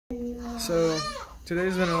So,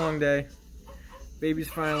 today's been a long day. Baby's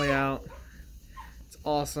finally out. It's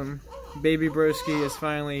awesome. Baby Broskee is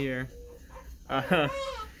finally here.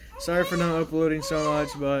 Sorry for not uploading so much,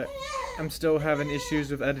 but I'm still having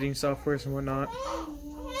issues with editing softwares and whatnot.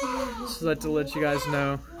 Just to let you guys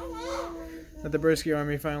know that the Broskee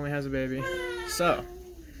Army finally has a baby. So,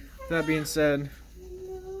 that being said,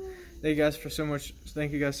 thank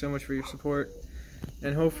you guys so much for your support.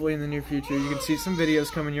 And hopefully in the near future you can see some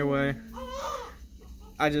videos coming your way.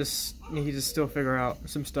 I just need to still figure out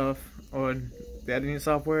some stuff on the editing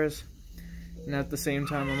softwares. And at the same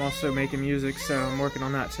time I'm also making music, so I'm working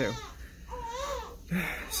on that too.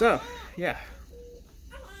 So, yeah.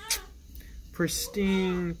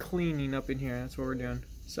 Pristine cleaning up in here, that's what we're doing.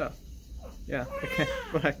 So, yeah, okay,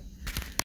 bye.